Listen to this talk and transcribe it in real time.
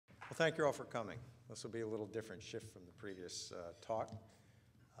thank you all for coming. This will be a little different shift from the previous talk.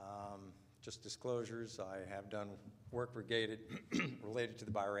 Just disclosures, I have done work related to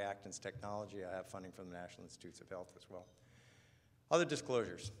the bioreactants technology. I have funding from the National Institutes of Health as well. Other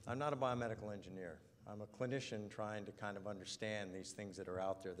disclosures, I'm not a biomedical engineer. I'm a clinician trying to kind of understand these things that are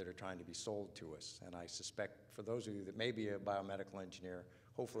out there that are trying to be sold to us. And I suspect for those of you that may be a biomedical engineer,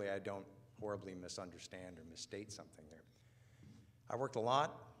 hopefully I don't horribly misunderstand or misstate something there. I worked a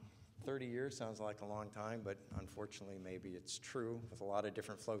lot. 30 years sounds like a long time, but unfortunately maybe it's true with a lot of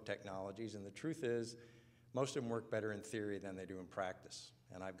different flow technologies. And the truth is, most of them work better in theory than they do in practice.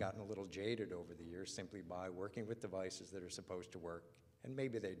 And I've gotten a little jaded over the years simply by working with devices that are supposed to work. And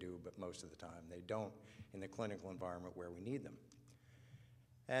maybe they do, but most of the time they don't in the clinical environment where we need them.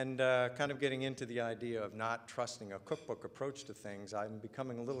 And kind of getting into the idea of not trusting a cookbook approach to things, I'm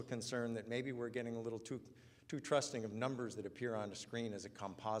becoming a little concerned that maybe we're getting a little too trusting of numbers that appear on the screen as a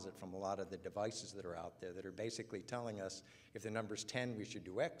composite from a lot of the devices that are out there that are basically telling us if the number's 10, we should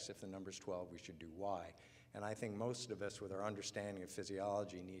do X, if the number's 12, we should do Y. And I think most of us, with our understanding of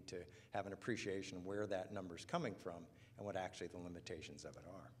physiology, need to have an appreciation of where that number's coming from and what actually the limitations of it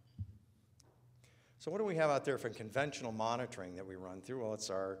are. So what do we have out there for conventional monitoring that we run through? Well, it's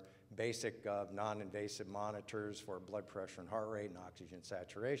our basic non-invasive monitors for blood pressure and heart rate and oxygen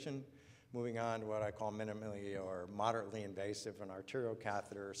saturation. Moving on to what I call minimally or moderately invasive, an arterial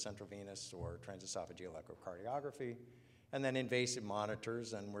catheter, central venous, or transesophageal echocardiography. And then invasive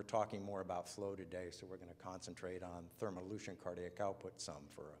monitors, and we're talking more about flow today, so we're going to concentrate on thermal elution cardiac output some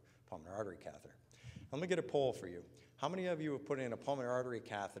for a pulmonary artery catheter. Let me get a poll for you. How many of you have put in a pulmonary artery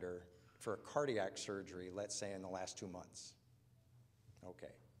catheter for a cardiac surgery, let's say in the last 2 months?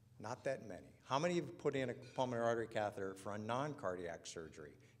 Okay, not that many. How many of you have put in a pulmonary artery catheter for a non-cardiac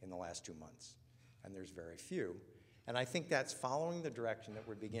surgery in the last 2 months? And there's very few. And I think that's following the direction that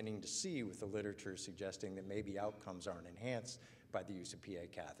we're beginning to see with the literature suggesting that maybe outcomes aren't enhanced by the use of PA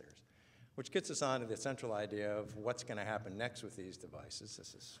catheters. Which gets us on to the central idea of what's going to happen next with these devices.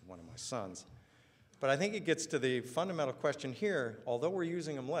 This is one of my sons. But I think it gets to the fundamental question here. Although we're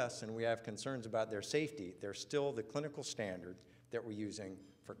using them less and we have concerns about their safety, they're still the clinical standard that we're using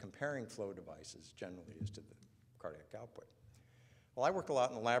for comparing flow devices generally as to the cardiac output. Well, I work a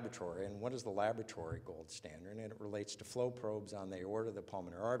lot in the laboratory, and what is the laboratory gold standard? And it relates to flow probes on the aorta of the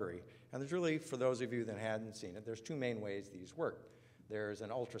pulmonary artery. And there's really, for those of you that hadn't seen it, there's two main ways these work. There's an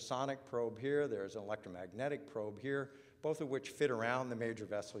ultrasonic probe here, there's an electromagnetic probe here, both of which fit around the major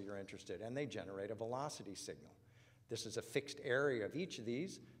vessel you're interested in, and they generate a velocity signal. This is a fixed area of each of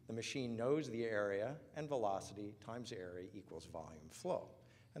these. The machine knows the area, and velocity times area equals volume flow.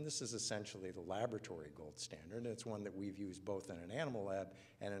 And this is essentially the laboratory gold standard, and it's one that we've used both in an animal lab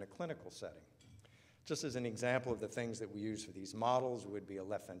and in a clinical setting. Just as an example of the things that we use for these models would be a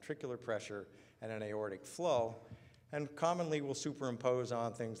left ventricular pressure and an aortic flow, and commonly we'll superimpose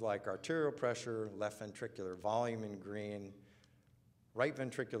on things like arterial pressure, left ventricular volume in green, right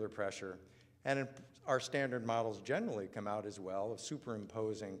ventricular pressure, and our standard models generally come out as well of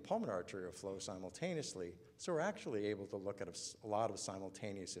superimposing pulmonary arterial flow simultaneously. So we're actually able to look at a lot of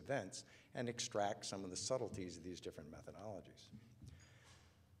simultaneous events and extract some of the subtleties of these different methodologies.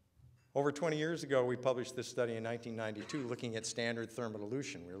 Over 20 years ago, we published this study in 1992 looking at standard thermal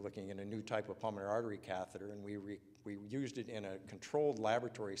elution. We were looking at a new type of pulmonary artery catheter, and we used it in a controlled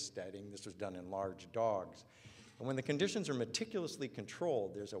laboratory setting. This was done in large dogs. And when the conditions are meticulously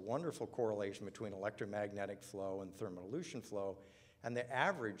controlled, there's a wonderful correlation between electromagnetic flow and thermal elution flow. And the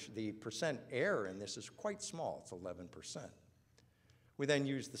average, the percent error in this is quite small. It's 11%. We then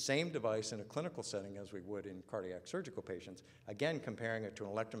use the same device in a clinical setting as we would in cardiac surgical patients, again comparing it to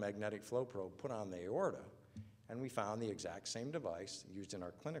an electromagnetic flow probe put on the aorta. And we found the exact same device used in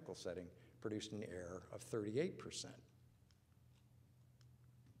our clinical setting produced an error of 38%.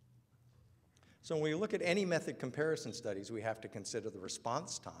 So when we look at any method comparison studies, we have to consider the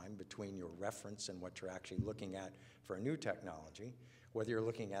response time between your reference and what you're actually looking at for a new technology, whether you're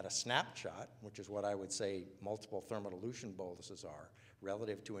looking at a snapshot, which is what I would say multiple thermal elution boluses are,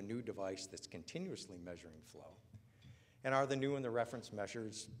 relative to a new device that's continuously measuring flow. And are the new and the reference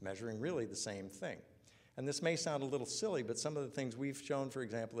measures measuring really the same thing? And this may sound a little silly, but some of the things we've shown, for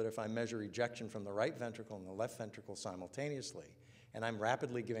example, that if I measure ejection from the right ventricle and the left ventricle simultaneously, and I'm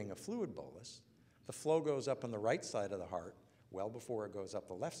rapidly giving a fluid bolus, the flow goes up on the right side of the heart well before it goes up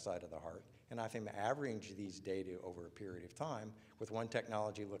the left side of the heart. And I think average these data over a period of time, with one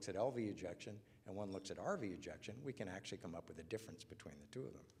technology looks at LV ejection and one looks at RV ejection, we can actually come up with a difference between the two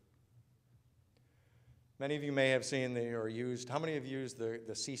of them. Many of you may have seen or used, how many have used the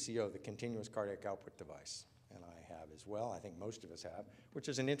CCO, the continuous cardiac output device? And I have as well, I think most of us have, which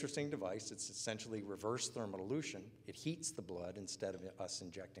is an interesting device. It's essentially reverse thermodilution. It heats the blood instead of us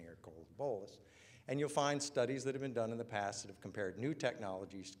injecting a cold bolus. And you'll find studies that have been done in the past that have compared new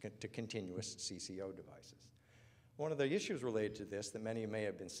technologies to continuous CCO devices. One of the issues related to this that many of you may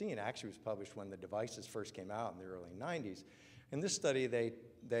have been seeing actually was published when the devices first came out in the early 90s. In this study,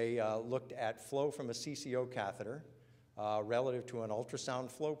 they looked at flow from a CCO catheter relative to an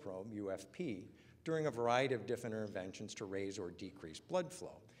ultrasound flow probe, UFP, during a variety of different interventions to raise or decrease blood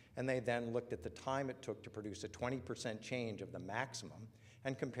flow. And they then looked at the time it took to produce a 20% change of the maximum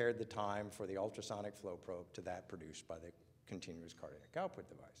and compared the time for the ultrasonic flow probe to that produced by the continuous cardiac output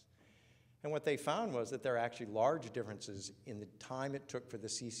device. And what they found was that there are actually large differences in the time it took for the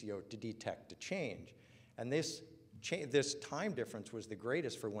CCO to detect a change. And this time difference was the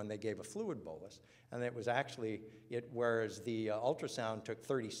greatest for when they gave a fluid bolus. And it was actually, whereas the ultrasound took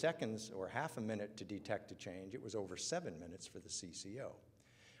 30 seconds or half a minute to detect a change, it was over 7 minutes for the CCO.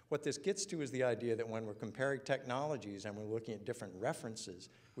 What this gets to is the idea that when we're comparing technologies and we're looking at different references,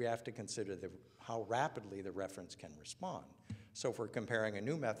 we have to consider how rapidly the reference can respond. So if we're comparing a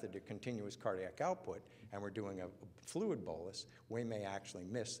new method to continuous cardiac output and we're doing a fluid bolus, we may actually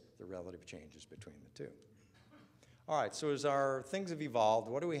miss the relative changes between the two. All right, so as our things have evolved,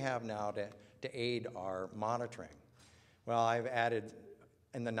 what do we have now to aid our monitoring? Well, I've added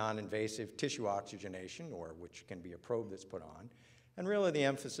in the non-invasive tissue oxygenation, or which can be a probe that's put on. And really the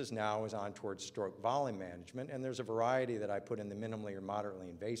emphasis now is on towards stroke volume management, and there's a variety that I put in the minimally or moderately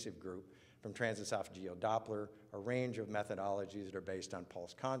invasive group, from transesophageal Doppler, a range of methodologies that are based on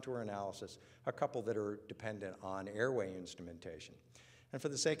pulse contour analysis, a couple that are dependent on airway instrumentation. And for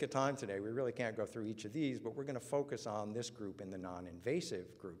the sake of time today, we really can't go through each of these, but we're going to focus on this group in the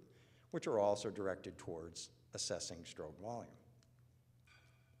non-invasive group, which are also directed towards assessing stroke volume.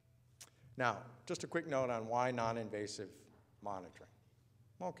 Now, just a quick note on why non-invasive monitoring.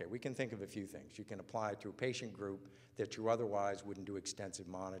 Okay, we can think of a few things. You can apply it to a patient group that you otherwise wouldn't do extensive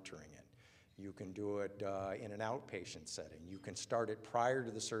monitoring in. You can do it in an outpatient setting. You can start it prior to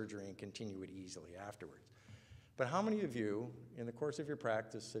the surgery and continue it easily afterwards. But how many of you, in the course of your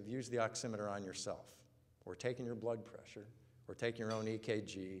practice, have used the oximeter on yourself, or taken your blood pressure, or taken your own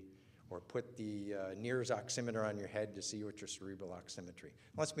EKG, or put the NIRS oximeter on your head to see what your cerebral oximetry?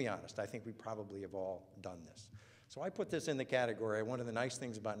 Let's be honest, I think we probably have all done this. So I put this in the category. One of the nice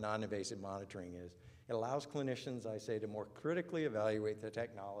things about non-invasive monitoring is it allows clinicians, I say, to more critically evaluate the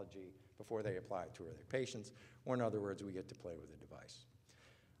technology before they apply it to their patients, or in other words, we get to play with the device.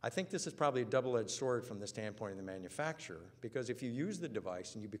 I think this is probably a double-edged sword from the standpoint of the manufacturer, because if you use the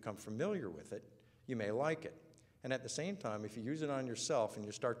device and you become familiar with it, you may like it. And at the same time, if you use it on yourself and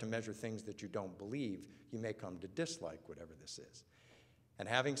you start to measure things that you don't believe, you may come to dislike whatever this is. And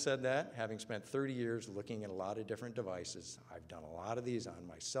having said that, having spent 30 years looking at a lot of different devices, I've done a lot of these on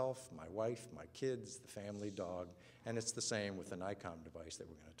myself, my wife, my kids, the family dog, and it's the same with the NICOM device that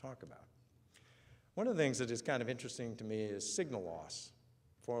we're going to talk about. One of the things that is kind of interesting to me is signal loss.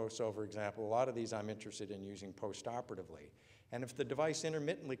 So, for example, a lot of these I'm interested in using post-operatively. And if the device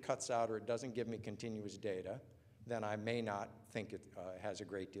intermittently cuts out or it doesn't give me continuous data, then I may not think it has a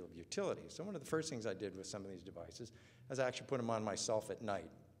great deal of utility. So one of the first things I did with some of these devices is I actually put them on myself at night.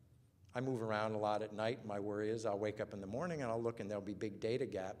 I move around a lot at night. My worry is I'll wake up in the morning and I'll look and there'll be big data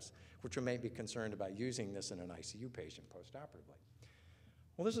gaps, which will make me concerned about using this in an ICU patient post-operatively.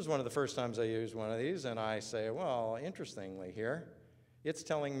 Well, this is one of the first times I used one of these, and I say, well, interestingly here, it's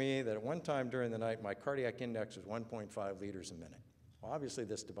telling me that at one time during the night, my cardiac index was 1.5 liters a minute. Well, obviously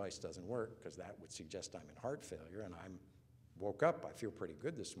this device doesn't work because that would suggest I'm in heart failure, and I woke up, I feel pretty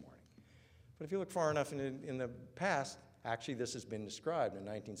good this morning. But if you look far enough in the past, actually this has been described in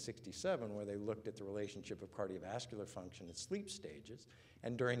 1967 where they looked at the relationship of cardiovascular function at sleep stages,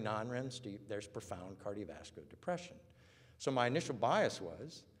 and during non-REM sleep, there's profound cardiovascular depression. So my initial bias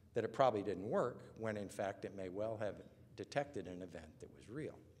was that it probably didn't work when in fact it may well have detected an event that was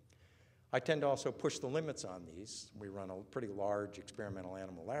real. I tend to also push the limits on these. We run a pretty large experimental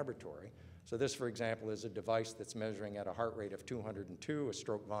animal laboratory. So this, for example, is a device that's measuring at a heart rate of 202, a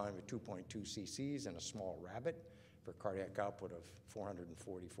stroke volume of 2.2 cc's in a small rabbit for cardiac output of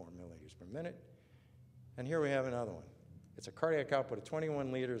 444 milliliters per minute. And here we have another one. It's a cardiac output of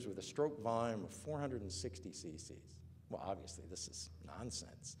 21 liters with a stroke volume of 460 cc's. Well, obviously, this is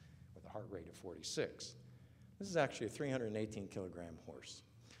nonsense with a heart rate of 46. This is actually a 318 kilogram horse.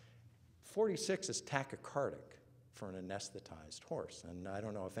 46 is tachycardic for an anesthetized horse. And I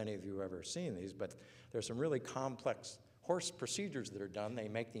don't know if any of you have ever seen these, but there's some really complex horse procedures that are done. They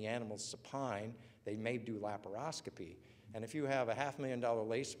make the animals supine. They may do laparoscopy. And if you have a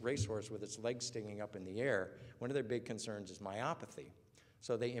 $500,000 racehorse with its legs sticking up in the air, one of their big concerns is myopathy.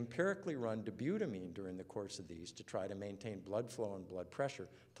 So they empirically run dobutamine during the course of these to try to maintain blood flow and blood pressure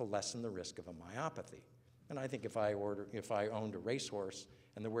to lessen the risk of a myopathy. And I think if I owned a racehorse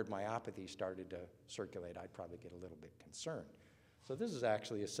and the word myopathy started to circulate, I'd probably get a little bit concerned. So this is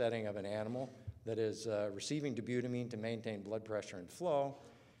actually a setting of an animal that is receiving dobutamine to maintain blood pressure and flow.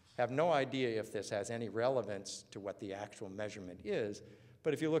 Have no idea if this has any relevance to what the actual measurement is,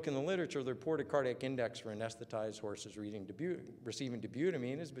 but if you look in the literature, the reported cardiac index for anesthetized horses receiving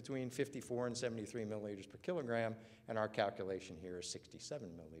dobutamine is between 54 and 73 milliliters per kilogram, and our calculation here is 67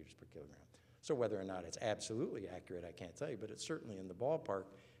 milliliters per kilogram. So whether or not it's absolutely accurate, I can't tell you, but it's certainly in the ballpark,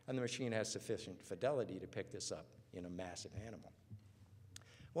 and the machine has sufficient fidelity to pick this up in a massive animal.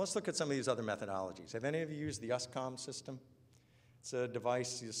 Well, let's look at some of these other methodologies. Have any of you used the USCOM system? It's a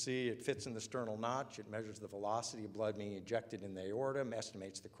device you see, it fits in the sternal notch, it measures the velocity of blood being ejected in the aorta,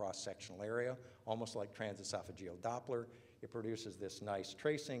 estimates the cross-sectional area, almost like transesophageal Doppler. It produces this nice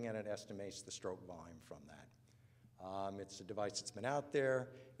tracing and it estimates the stroke volume from that. It's a device that's been out there,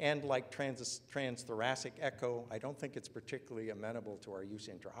 and like transthoracic echo, I don't think it's particularly amenable to our use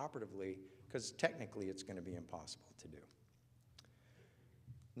intraoperatively because technically it's going to be impossible to do.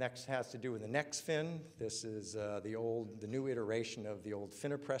 Next has to do with the next fin. This is the new iteration of the old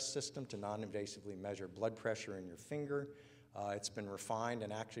FinaPress system to non-invasively measure blood pressure in your finger. It's been refined,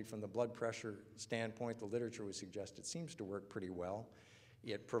 and actually from the blood pressure standpoint, the literature would suggest it seems to work pretty well.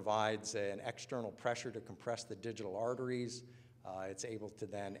 It provides an external pressure to compress the digital arteries. It's able to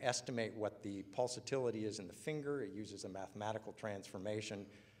then estimate what the pulsatility is in the finger. It uses a mathematical transformation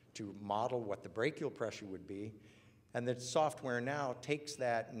to model what the brachial pressure would be. And the software now takes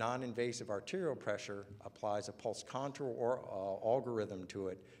that non-invasive arterial pressure, applies a pulse contour or algorithm to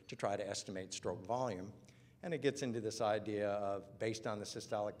it to try to estimate stroke volume. And it gets into this idea of based on the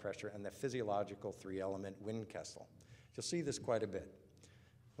systolic pressure and the physiological three-element wind Kessel. You'll see this quite a bit.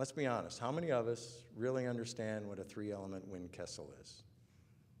 Let's be honest, how many of us really understand what a three-element wind Kessel is?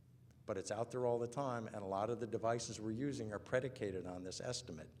 But it's out there all the time, and a lot of the devices we're using are predicated on this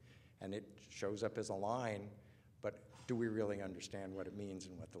estimate. And it shows up as a line, but do we really understand what it means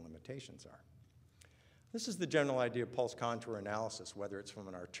and what the limitations are? This is the general idea of pulse contour analysis, whether it's from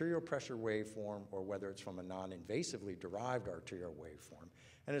an arterial pressure waveform or whether it's from a non-invasively derived arterial waveform.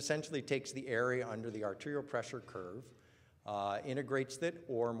 And essentially takes the area under the arterial pressure curve, integrates it,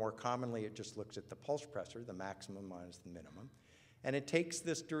 or more commonly it just looks at the pulse pressure, the maximum minus the minimum. And it takes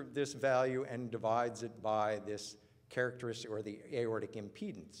this value and divides it by this characteristic or the aortic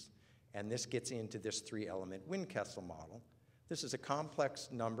impedance. And this gets into this three-element wind Kessel model. This is a complex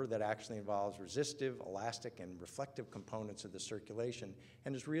number that actually involves resistive, elastic, and reflective components of the circulation,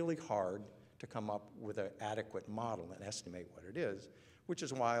 and is really hard to come up with an adequate model and estimate what it is, which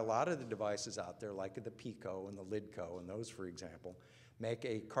is why a lot of the devices out there, like the PICO and the LIDCO and those, for example, make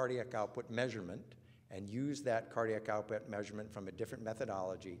a cardiac output measurement and use that cardiac output measurement from a different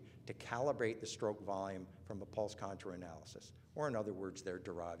methodology to calibrate the stroke volume from a pulse contour analysis. Or in other words, they're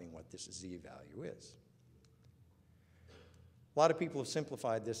deriving what this Z value is. A lot of people have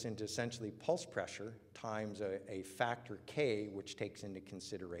simplified this into essentially pulse pressure times a factor K, which takes into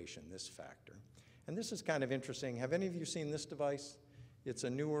consideration this factor. And this is kind of interesting. Have any of you seen this device? It's a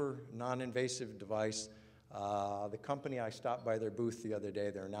newer, non-invasive device. The company, I stopped by their booth the other day.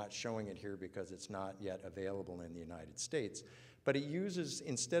 They're not showing it here because it's not yet available in the United States. But it uses,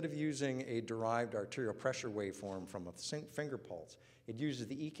 instead of using a derived arterial pressure waveform from a finger pulse, it uses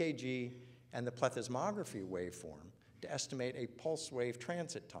the EKG and the plethysmography waveform to estimate a pulse wave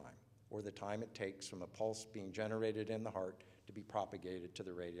transit time, or the time it takes from a pulse being generated in the heart to be propagated to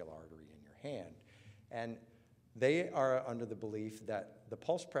the radial artery in your hand. And they are under the belief that the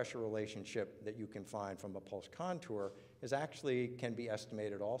pulse pressure relationship that you can find from a pulse contour is actually can be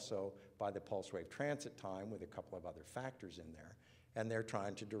estimated also by the pulse wave transit time with a couple of other factors in there. And they're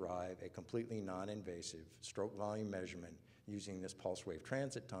trying to derive a completely non-invasive stroke volume measurement using this pulse wave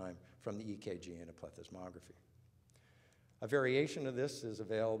transit time from the EKG and a plethysmography. A variation of this is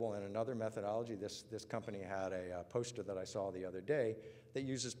available in another methodology. This company had a poster that I saw the other day that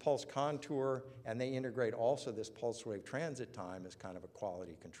uses pulse contour, and they integrate also this pulse wave transit time as kind of a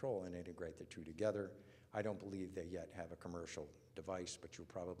quality control and integrate the two together. I don't believe they yet have a commercial device, but you'll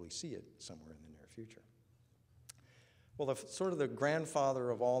probably see it somewhere in the near future. Well, sort of the grandfather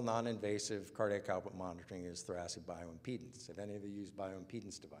of all non-invasive cardiac output monitoring is thoracic bioimpedance. Have any of you used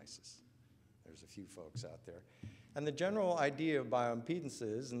bioimpedance devices? There's a few folks out there. And the general idea of bioimpedance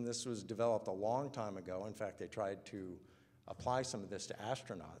is, and this was developed a long time ago, in fact, they tried to apply some of this to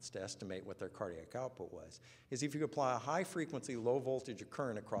astronauts to estimate what their cardiac output was, is if you apply a high-frequency, low-voltage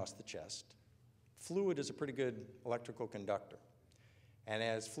current across the chest, fluid is a pretty good electrical conductor. And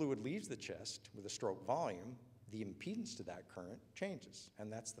as fluid leaves the chest with a stroke volume, the impedance to that current changes.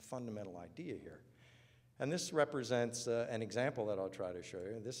 And that's the fundamental idea here. And this represents an example that I'll try to show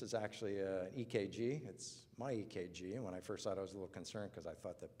you. This is actually an EKG. It's my EKG. And when I first saw it, I was a little concerned because I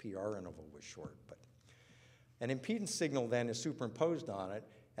thought the PR interval was short. But an impedance signal then is superimposed on it.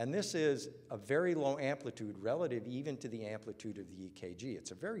 And this is a very low amplitude relative even to the amplitude of the EKG.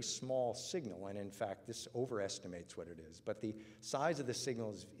 It's a very small signal, and in fact, this overestimates what it is. But the size of the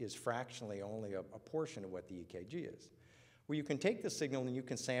signal is fractionally only a portion of what the EKG is. Well, you can take the signal and you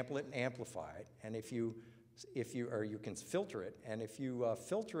can sample it and amplify it, and you can filter it, and if you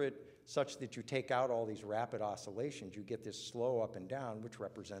filter it such that you take out all these rapid oscillations, you get this slow up and down, which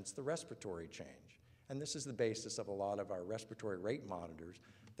represents the respiratory change. And this is the basis of a lot of our respiratory rate monitors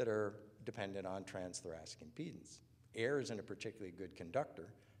that are dependent on transthoracic impedance. Air isn't a particularly good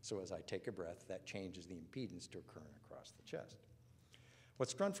conductor, so as I take a breath, that changes the impedance to a current across the chest.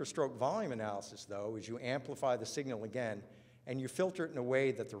 What's done for stroke volume analysis, though, is you amplify the signal again, and you filter it in a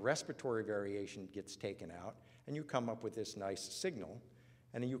way that the respiratory variation gets taken out, and you come up with this nice signal.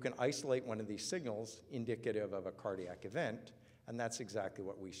 And then you can isolate one of these signals indicative of a cardiac event, and that's exactly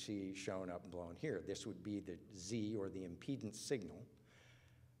what we see shown up and blown here. This would be the Z, or the impedance signal.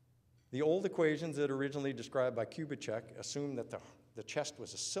 The old equations that originally described by Kubitschek assumed that the chest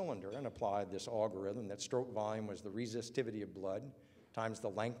was a cylinder and applied this algorithm that stroke volume was the resistivity of blood times the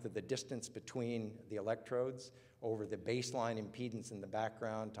length of the distance between the electrodes over the baseline impedance in the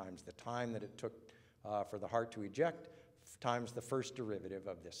background times the time that it took for the heart to eject times the first derivative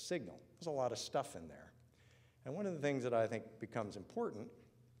of this signal. There's a lot of stuff in there. And one of the things that I think becomes important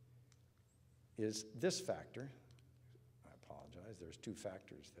is this factor. I apologize, there's two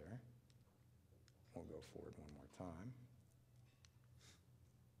factors there. We'll go forward one more time.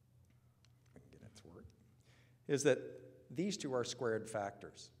 I can get it to work. Is that these two are squared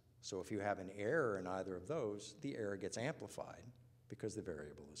factors. So if you have an error in either of those, the error gets amplified because the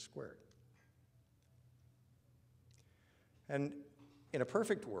variable is squared. And in a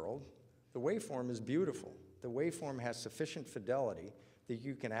perfect world, the waveform is beautiful. The waveform has sufficient fidelity that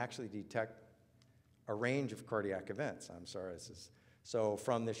you can actually detect a range of cardiac events. I'm sorry, so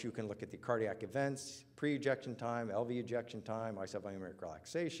from this you can look at the cardiac events, pre-ejection time, LV ejection time, isovolemic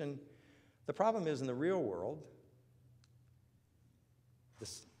relaxation. The problem is in the real world,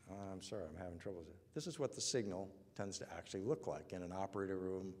 I'm sorry, I'm having trouble with it. This is what the signal tends to actually look like in an operating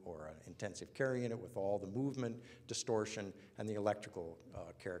room or an intensive care unit with all the movement, distortion, and the electrical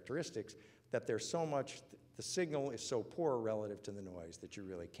characteristics, that there's so much, the signal is so poor relative to the noise that you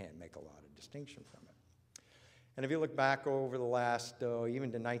really can't make a lot of distinction from it. And if you look back over the last,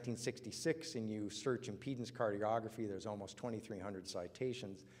 even to 1966, and you search impedance cardiography, there's almost 2,300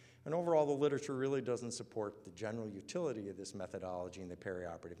 citations. And overall, the literature really doesn't support the general utility of this methodology in the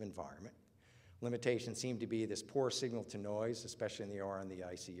perioperative environment. Limitations seem to be this poor signal to noise, especially in the OR and the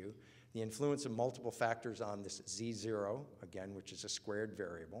ICU, the influence of multiple factors on this Z0, again, which is a squared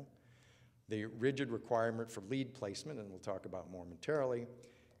variable, the rigid requirement for lead placement, and we'll talk about more momentarily.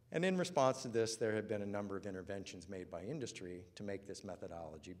 And in response to this, there have been a number of interventions made by industry to make this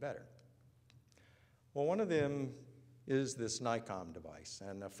methodology better. Well, one of them is this NICOM device.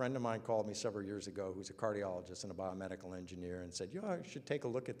 And a friend of mine called me several years ago who's a cardiologist and a biomedical engineer and said, you should take a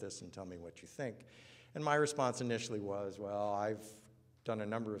look at this and tell me what you think. And my response initially was, well, I've done a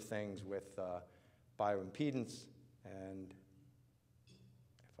number of things with bioimpedance, and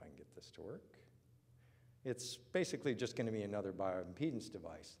if I can get this to work, it's basically just going to be another bioimpedance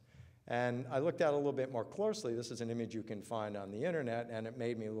device. And I looked at it a little bit more closely. This is an image you can find on the internet, and it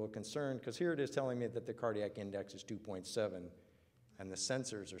made me a little concerned because here it is telling me that the cardiac index is 2.7 and the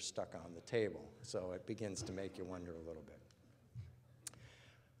sensors are stuck on the table. So it begins to make you wonder a little bit.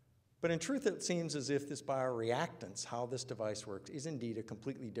 But in truth, it seems as if this bioreactance, how this device works, is indeed a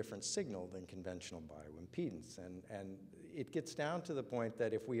completely different signal than conventional bioimpedance. And it gets down to the point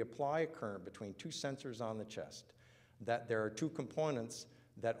that if we apply a current between two sensors on the chest, that there are two components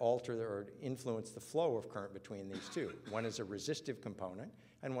that alter or influence the flow of current between these two. One is a resistive component,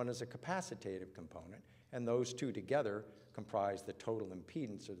 and one is a capacitative component, and those two together comprise the total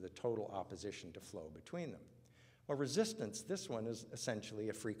impedance or the total opposition to flow between them. Well, resistance, this one is essentially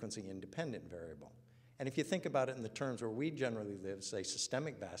a frequency-independent variable. And if you think about it in the terms where we generally live, say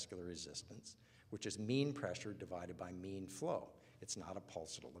systemic vascular resistance, which is mean pressure divided by mean flow. It's not a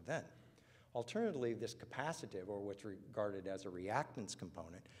pulsatile event. Alternatively, this capacitive, or what's regarded as a reactance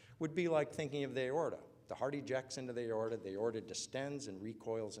component, would be like thinking of the aorta. The heart ejects into the aorta distends and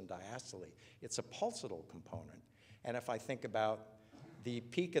recoils and diastole. It's a pulsatile component. And if I think about the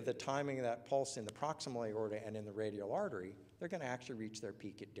peak of the timing of that pulse in the proximal aorta and in the radial artery, they're going to actually reach their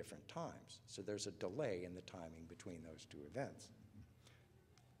peak at different times. So there's a delay in the timing between those two events.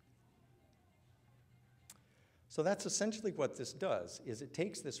 So that's essentially what this does, is it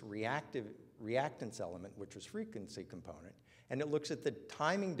takes this reactance element, which was frequency component, and it looks at the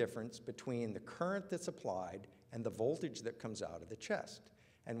timing difference between the current that's applied and the voltage that comes out of the chest.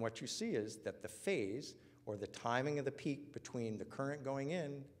 And what you see is that the phase, or the timing of the peak between the current going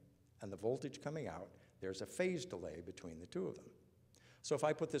in and the voltage coming out, there's a phase delay between the two of them. So if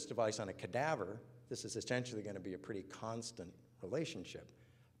I put this device on a cadaver, this is essentially going to be a pretty constant relationship,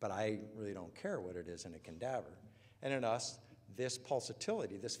 but I really don't care what it is in a cadaver. And in us, this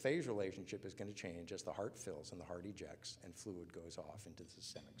pulsatility, this phase relationship is going to change as the heart fills and the heart ejects and fluid goes off into the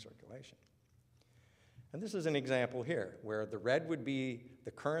systemic circulation. And this is an example here where the red would be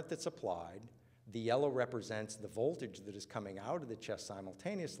the current that's applied, the yellow represents the voltage that is coming out of the chest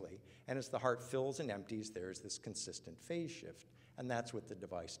simultaneously, and as the heart fills and empties, there's this consistent phase shift, and that's what the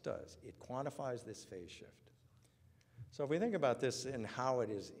device does. It quantifies this phase shift. So if we think about this and how it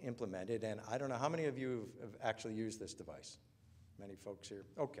is implemented, and I don't know how many of you have actually used this device? Many folks here?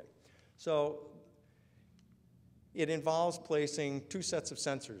 Okay. So it involves placing two sets of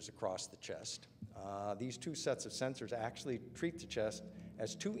sensors across the chest. These two sets of sensors actually treat the chest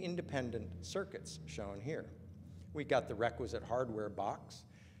as two independent circuits shown here. We got the requisite hardware box.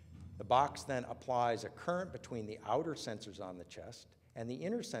 The box then applies a current between the outer sensors on the chest, and the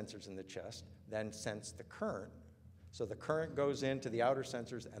inner sensors in the chest then sense the current. So the current goes into the outer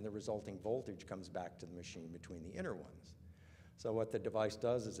sensors, and the resulting voltage comes back to the machine between the inner ones. So what the device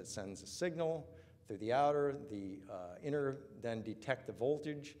does is it sends a signal through the outer, the inner then detect the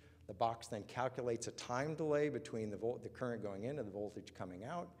voltage. The box then calculates a time delay between the current going in and the voltage coming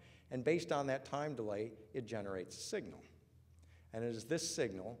out, and based on that time delay, it generates a signal. And it is this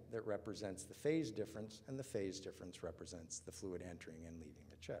signal that represents the phase difference, and the phase difference represents the fluid entering and leaving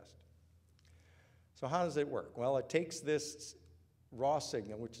the chest. So how does it work? Well, it takes this raw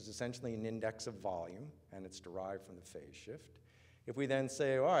signal, which is essentially an index of volume, and it's derived from the phase shift. If we then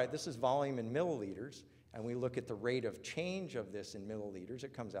say, all right, this is volume in milliliters, and we look at the rate of change of this in milliliters,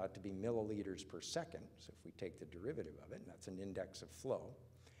 it comes out to be milliliters per second. So if we take the derivative of it, and that's an index of flow.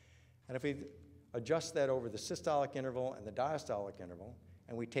 And if we adjust that over the systolic interval and the diastolic interval,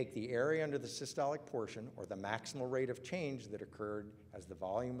 and we take the area under the systolic portion, or the maximal rate of change that occurred as the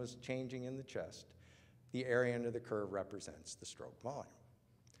volume was changing in the chest, the area under the curve represents the stroke volume.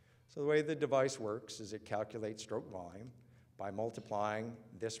 So the way the device works is it calculates stroke volume by multiplying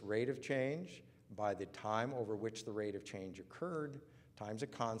this rate of change by the time over which the rate of change occurred, times a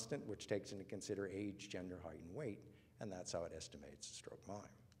constant, which takes into consider age, gender, height, and weight, and that's how it estimates the stroke volume.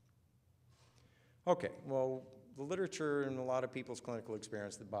 Okay, well, the literature and a lot of people's clinical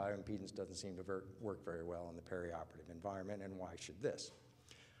experience, the bioimpedance doesn't seem to work very well in the perioperative environment, and why should this?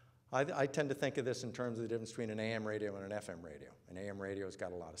 I tend to think of this in terms of the difference between an AM radio and an FM radio. An AM radio's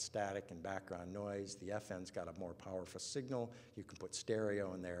got a lot of static and background noise. The FM's got a more powerful signal. You can put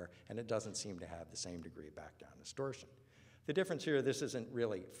stereo in there, and it doesn't seem to have the same degree of background distortion. The difference here, this isn't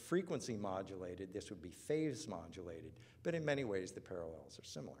really frequency modulated. This would be phase modulated, but in many ways, the parallels are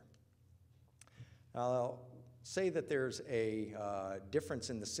similar. I'll say that there's a difference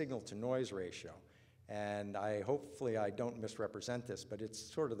in the signal-to-noise ratio. And hopefully I don't misrepresent this, but it's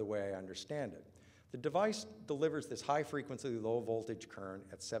sort of the way I understand it. The device delivers this high-frequency, low-voltage current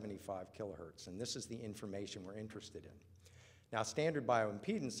at 75 kilohertz, and this is the information we're interested in. Now, standard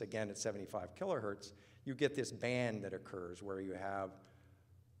bioimpedance, again, at 75 kilohertz, you get this band that occurs where you have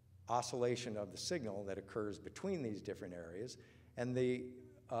oscillation of the signal that occurs between these different areas, and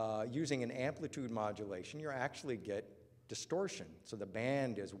using an amplitude modulation, you actually get distortion. So the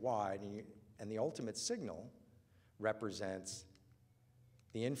band is wide, and the ultimate signal represents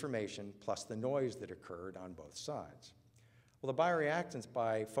the information plus the noise that occurred on both sides. Well, the bioreactance,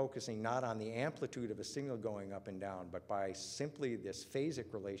 by focusing not on the amplitude of a signal going up and down, but by simply this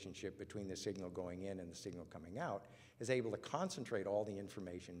phasic relationship between the signal going in and the signal coming out, is able to concentrate all the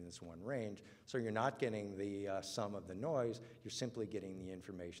information in this one range, so you're not getting the sum of the noise, you're simply getting the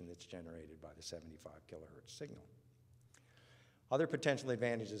information that's generated by the 75 kilohertz signal. Other potential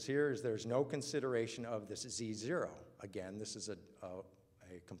advantages here is there's no consideration of this Z0. Again, this is a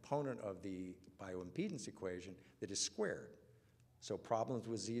component of the bioimpedance equation that is squared. So problems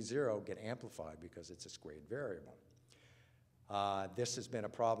with Z0 get amplified because it's a squared variable. This has been a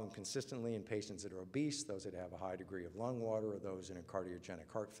problem consistently in patients that are obese, those that have a high degree of lung water, or those in a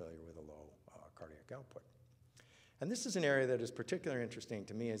cardiogenic heart failure with a low cardiac output. And this is an area that is particularly interesting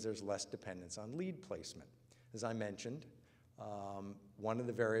to me as there's less dependence on lead placement. As I mentioned, one of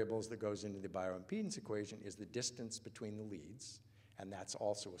the variables that goes into the bioimpedance equation is the distance between the leads, and that's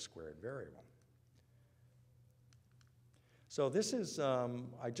also a squared variable. So this is,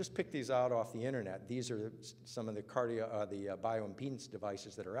 I just picked these out off the internet. These are some of the bioimpedance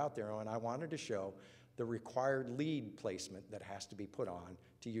devices that are out there, and I wanted to show the required lead placement that has to be put on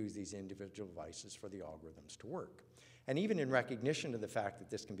to use these individual devices for the algorithms to work. And even in recognition of the fact that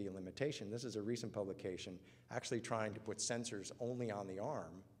this can be a limitation, this is a recent publication actually trying to put sensors only on the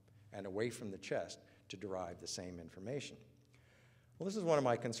arm and away from the chest to derive the same information. Well, this is one of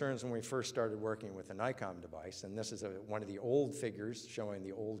my concerns when we first started working with the NICOM device, and this is one of the old figures showing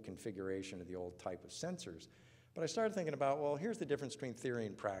the old configuration of the old type of sensors. But I started thinking about, well, here's the difference between theory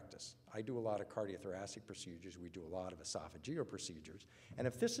and practice. I do a lot of cardiothoracic procedures. We do a lot of esophageal procedures. And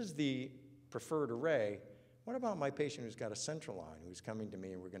if this is the preferred array, what about my patient who's got a central line, who's coming to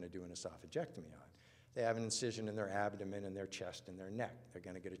me and we're going to do an esophagectomy on? They have an incision in their abdomen and their chest and their neck. They're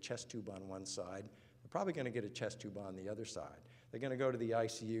going to get a chest tube on one side. They're probably going to get a chest tube on the other side. They're going to go to the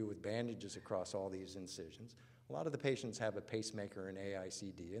ICU with bandages across all these incisions. A lot of the patients have a pacemaker and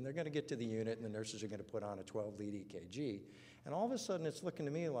AICD, and they're going to get to the unit, and the nurses are going to put on a 12-lead EKG. And all of a sudden, it's looking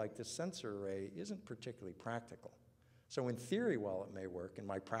to me like this sensor array isn't particularly practical. So in theory, while it may work, in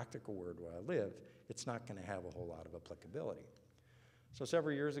my practical world where I live, it's not going to have a whole lot of applicability. So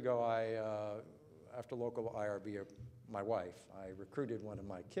several years ago, after local IRB of my wife, I recruited one of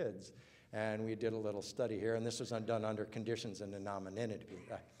my kids, and we did a little study here, and this was done under conditions and anonymity.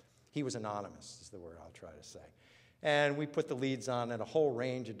 He was anonymous, is the word I'll try to say. And we put the leads on at a whole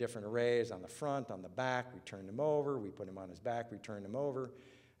range of different arrays, on the front, on the back. We turned him over. We put him on his back. We turned him over.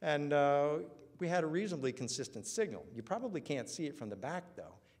 And we had a reasonably consistent signal. You probably can't see it from the back,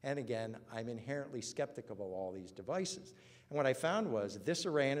 though. And again, I'm inherently skeptical of all these devices. And what I found was this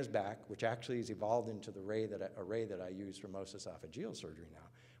array in his back, which actually has evolved into the array that I use for most esophageal surgery now,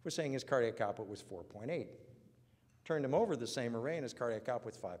 was saying his cardiac output was 4.8. Turned him over the same array, and his cardiac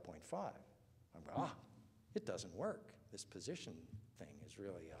output was 5.5. I'm going, it doesn't work. This position thing is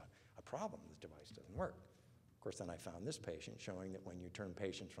really a problem. This device doesn't work. Of course, then I found this patient showing that when you turn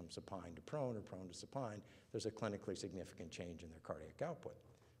patients from supine to prone or prone to supine, there's a clinically significant change in their cardiac output.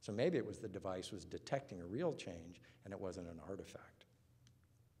 So maybe it was the device was detecting a real change, and it wasn't an artifact.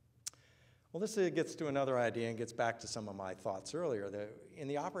 Well, this gets to another idea and gets back to some of my thoughts earlier. In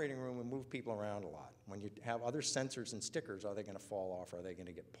the operating room, we move people around a lot. When you have other sensors and stickers, are they going to fall off? Are they going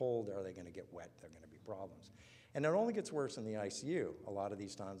to get pulled? Are they going to get wet? There are going to be problems. And it only gets worse in the ICU. A lot of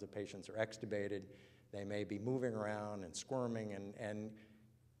these times the patients are extubated. They may be moving around and squirming. And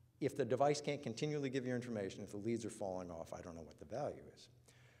if the device can't continually give you information, if the leads are falling off, I don't know what the value is.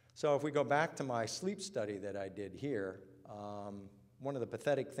 So if we go back to my sleep study that I did here, one of the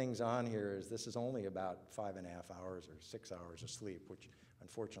pathetic things on here is this is only about 5.5 hours or 6 hours of sleep, which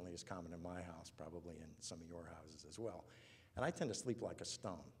unfortunately is common in my house, probably in some of your houses as well. And I tend to sleep like a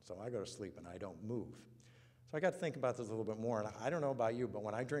stone, so I go to sleep and I don't move. So I got to think about this a little bit more, and I don't know about you, but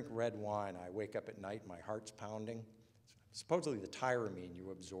when I drink red wine, I wake up at night, my heart's pounding. Supposedly the tyramine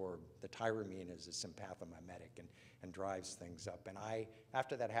you absorb, the tyramine is a sympathomimetic and drives things up. And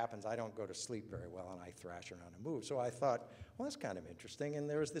after that happens, I don't go to sleep very well, and I thrash around and move. So I thought, well, that's kind of interesting. And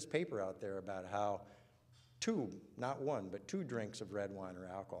there was this paper out there about how 2, not 1, but 2 drinks of red wine or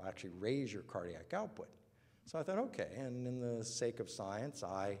alcohol actually raise your cardiac output. So I thought, okay, and in the sake of science,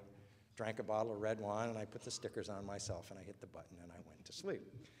 I drank a bottle of red wine, and I put the stickers on myself, and I hit the button, and I went to sleep.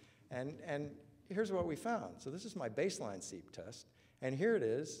 And here's what we found. So this is my baseline sleep test, and here it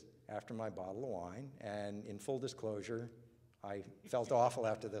is after my bottle of wine, and in full disclosure, I felt awful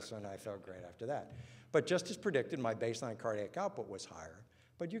after this one, I felt great after that. But just as predicted, my baseline cardiac output was higher,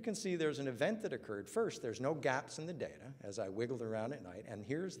 but you can see there's an event that occurred first. There's no gaps in the data as I wiggled around at night, and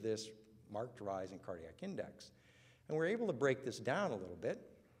here's this marked rise in cardiac index. And we're able to break this down a little bit,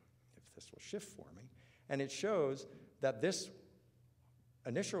 if this will shift for me, and it shows that this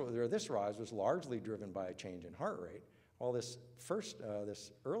rise was largely driven by a change in heart rate, while this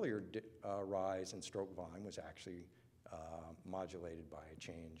earlier rise in stroke volume was actually modulated by a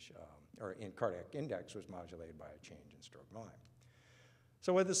change, or in cardiac index was modulated by a change in stroke volume.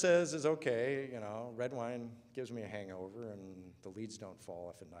 So what this says is, okay, red wine gives me a hangover, and the leads don't fall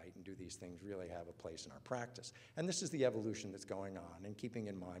off at night, and do these things really have a place in our practice? And this is the evolution that's going on, and keeping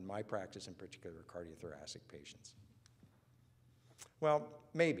in mind my practice, in particular cardiothoracic patients. Well,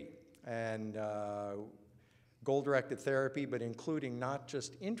 maybe, and goal-directed therapy, but including not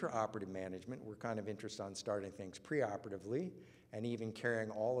just intraoperative management. We're kind of interested in starting things preoperatively, and even carrying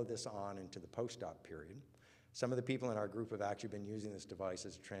all of this on into the post-op period. Some of the people in our group have actually been using this device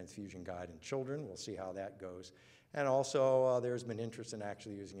as a transfusion guide in children. We'll see how that goes. And also, there's been interest in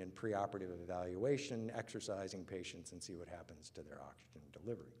actually using it in preoperative evaluation, exercising patients, and see what happens to their oxygen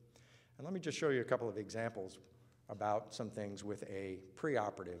delivery. And let me just show you a couple of examples about some things with a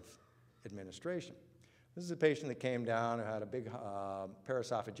preoperative administration. This is a patient that came down who had a big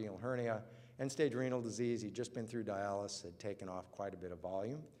paraesophageal hernia, end-stage renal disease. He'd just been through dialysis, had taken off quite a bit of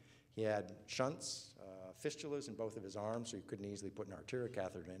volume. He had shunts, fistulas in both of his arms, so he couldn't easily put an arterial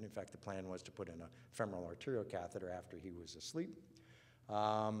catheter in. In fact, the plan was to put in a femoral arterial catheter after he was asleep.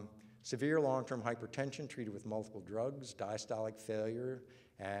 Severe long-term hypertension treated with multiple drugs, diastolic failure,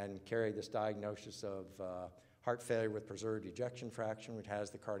 and carried this diagnosis of heart failure with preserved ejection fraction, which has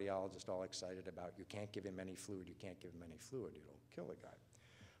the cardiologist all excited about, you can't give him any fluid, you can't give him any fluid, it'll kill the guy.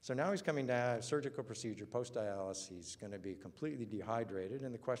 So now he's coming down, surgical procedure, post-dialysis, he's going to be completely dehydrated,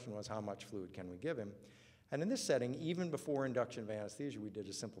 and the question was, how much fluid can we give him? And in this setting, even before induction of anesthesia, we did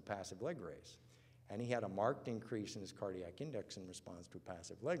a simple passive leg raise. And he had a marked increase in his cardiac index in response to a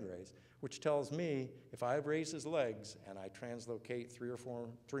passive leg raise, which tells me if I raise his legs and I translocate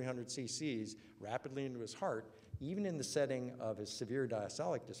 300 cc's rapidly into his heart, even in the setting of his severe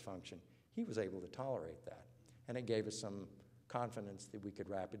diastolic dysfunction, he was able to tolerate that. And it gave us some confidence that we could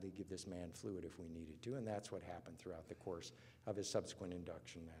rapidly give this man fluid if we needed to, and that's what happened throughout the course of his subsequent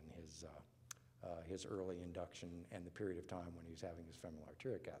induction and his early induction and the period of time when he was having his femoral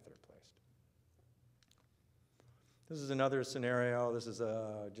arterial catheter placed. This is another scenario. This is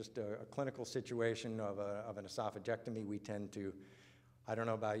just a clinical situation of an esophagectomy. We tend to, I don't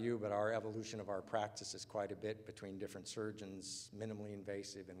know about you, but our evolution of our practice is quite a bit between different surgeons, minimally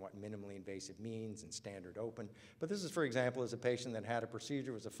invasive and what minimally invasive means and standard open. But this is, for example, is a patient that had a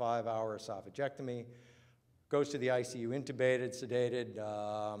procedure, it was a 5-hour esophagectomy, goes to the ICU intubated, sedated,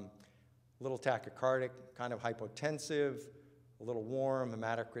 little tachycardic, kind of hypotensive, a little warm,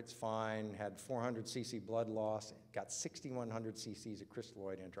 hematocrit's fine, had 400 cc blood loss, got 6,100 cc's of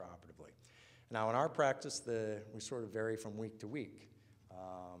crystalloid intraoperatively. Now in our practice, we sort of vary from week to week.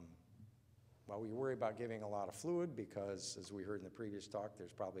 Well, we worry about giving a lot of fluid because, as we heard in the previous talk,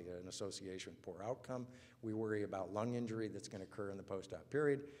 there's probably an association with poor outcome. We worry about lung injury that's going to occur in the post-op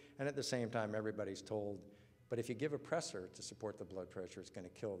period. And at the same time, everybody's told, but if you give a pressor to support the blood pressure, it's going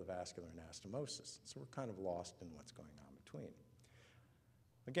to kill the vascular anastomosis. So we're kind of lost in what's going on between.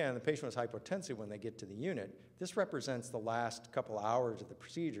 Again, the patient was hypotensive when they get to the unit. This represents the last couple hours of the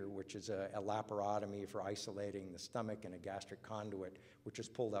procedure, which is a laparotomy for isolating the stomach and a gastric conduit, which is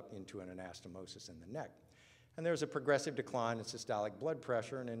pulled up into an anastomosis in the neck. And there's a progressive decline in systolic blood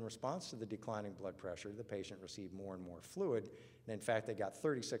pressure, and in response to the declining blood pressure, the patient received more and more fluid. And in fact, they got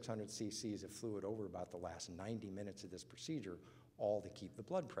 3,600 cc's of fluid over about the last 90 minutes of this procedure, all to keep the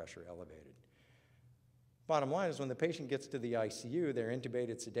blood pressure elevated. Bottom line is when the patient gets to the ICU, they're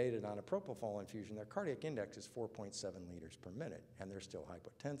intubated, sedated on a propofol infusion, their cardiac index is 4.7 liters per minute, and they're still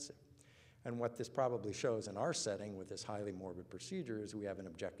hypotensive. And what this probably shows in our setting with this highly morbid procedure is we have an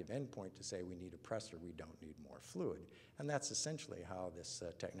objective endpoint to say we need a pressor, we don't need more fluid. And that's essentially how this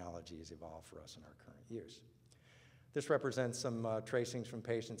technology has evolved for us in our current use. This represents some tracings from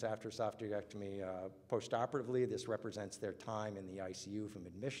patients after esophagectomy postoperatively. This represents their time in the ICU from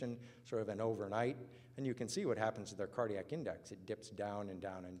admission, sort of an overnight. And you can see what happens to their cardiac index. It dips down and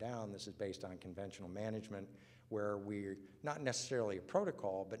down and down. This is based on conventional management where we're not necessarily a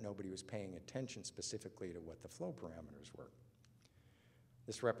protocol, but nobody was paying attention specifically to what the flow parameters were.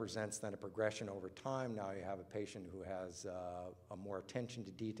 This represents then a progression over time. Now you have a patient who has a more attention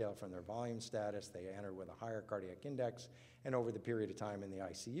to detail from their volume status. They enter with a higher cardiac index, and over the period of time in the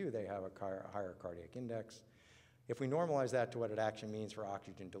ICU, they have a higher cardiac index. If we normalize that to what it actually means for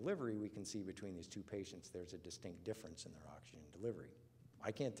oxygen delivery, we can see between these two patients there's a distinct difference in their oxygen delivery.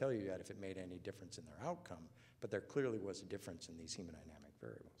 I can't tell you yet if it made any difference in their outcome, but there clearly was a difference in these hemodynamic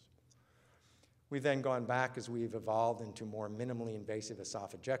variables. We've then gone back as we've evolved into more minimally invasive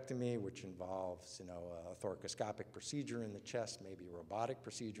esophagectomy, which involves a thoracoscopic procedure in the chest, maybe a robotic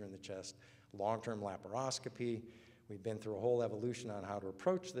procedure in the chest, long-term laparoscopy. We've been through a whole evolution on how to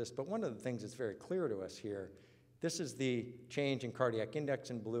approach this, but one of the things that's very clear to us here, this is the change in cardiac index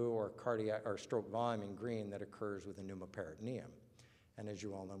in blue or stroke volume in green that occurs with a pneumoperitoneum. And as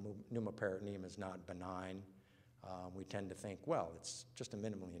you all know, pneumoperitoneum is not benign. We tend to think, well, it's just a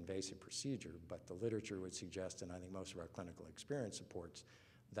minimally invasive procedure, but the literature would suggest, and I think most of our clinical experience supports,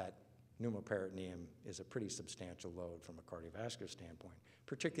 that pneumoperitoneum is a pretty substantial load from a cardiovascular standpoint,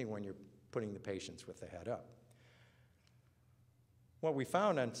 particularly when you're putting the patients with the head up. What we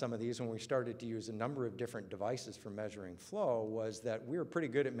found on some of these when we started to use a number of different devices for measuring flow was that we were pretty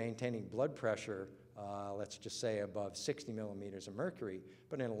good at maintaining blood pressure, let's just say above 60 millimeters of mercury,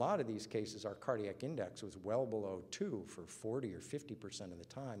 but in a lot of these cases our cardiac index was well below 2 for 40 or 50% of the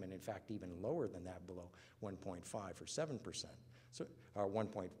time, and in fact even lower than that, below 1.5 or 7%, or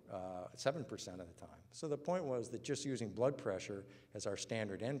 1.7% of the time. So the point was that just using blood pressure as our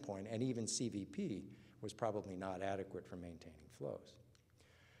standard endpoint, and even CVP, was probably not adequate for maintaining flows.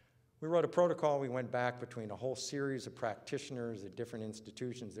 We wrote a protocol. We went back between a whole series of practitioners at different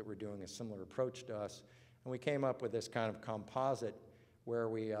institutions that were doing a similar approach to us, and we came up with this kind of composite where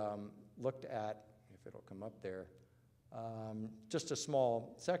we looked at, if it'll come up there, just a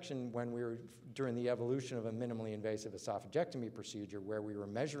small section when we were during the evolution of a minimally invasive esophagectomy procedure where we were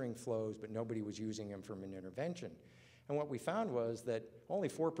measuring flows but nobody was using them for an intervention. And what we found was that only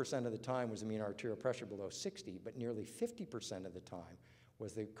 4% of the time was the mean arterial pressure below 60, but nearly 50% of the time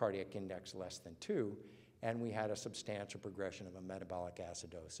was the cardiac index less than 2, and we had a substantial progression of a metabolic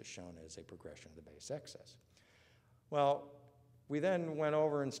acidosis shown as a progression of the base excess. Well, we then went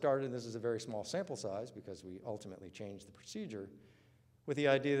over and started, this is a very small sample size because we ultimately changed the procedure, with the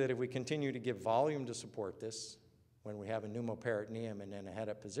idea that if we continue to give volume to support this, when we have a pneumoperitoneum and then a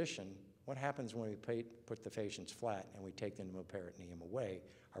head-up position, what happens when we put the patients flat and we take the pneumoperitoneum away?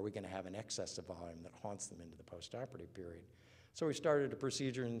 Are we going to have an excess of volume that haunts them into the postoperative period? So we started a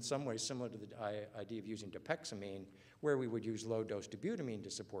procedure in some ways similar to the idea of using dopexamine, where we would use low-dose dobutamine to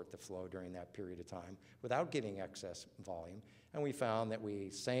support the flow during that period of time without giving excess volume. And we found that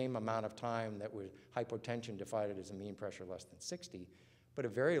same amount of time that was hypotension defined as a mean pressure less than 60, but a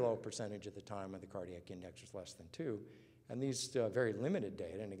very low percentage of the time when the cardiac index was less than 2. And these very limited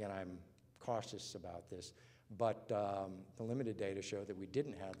data, and again, I'm cautious about this, but the limited data show that we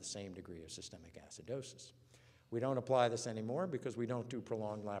didn't have the same degree of systemic acidosis. We don't apply this anymore because we don't do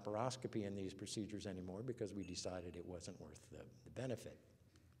prolonged laparoscopy in these procedures anymore because we decided it wasn't worth the benefit.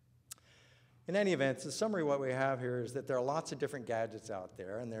 In any event, the summary of what we have here is that there are lots of different gadgets out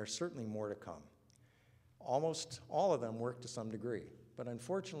there, and there's certainly more to come. Almost all of them work to some degree, but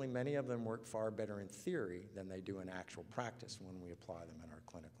unfortunately many of them work far better in theory than they do in actual practice when we apply them in our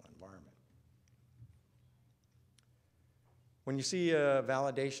clinical environment. When you see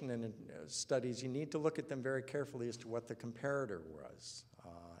validation in studies, you need to look at them very carefully as to what the comparator was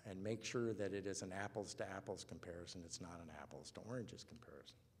and make sure that it is an apples-to-apples comparison. It's not an apples-to-oranges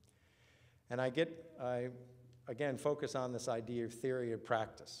comparison. And I again, focus on this idea of theory of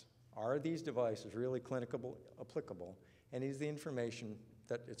practice. Are these devices really clinically applicable, and is the information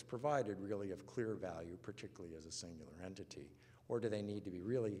that it's provided really of clear value, particularly as a singular entity, or do they need to be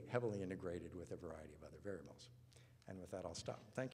really heavily integrated with a variety of other variables? And with that, I'll stop. Thank you.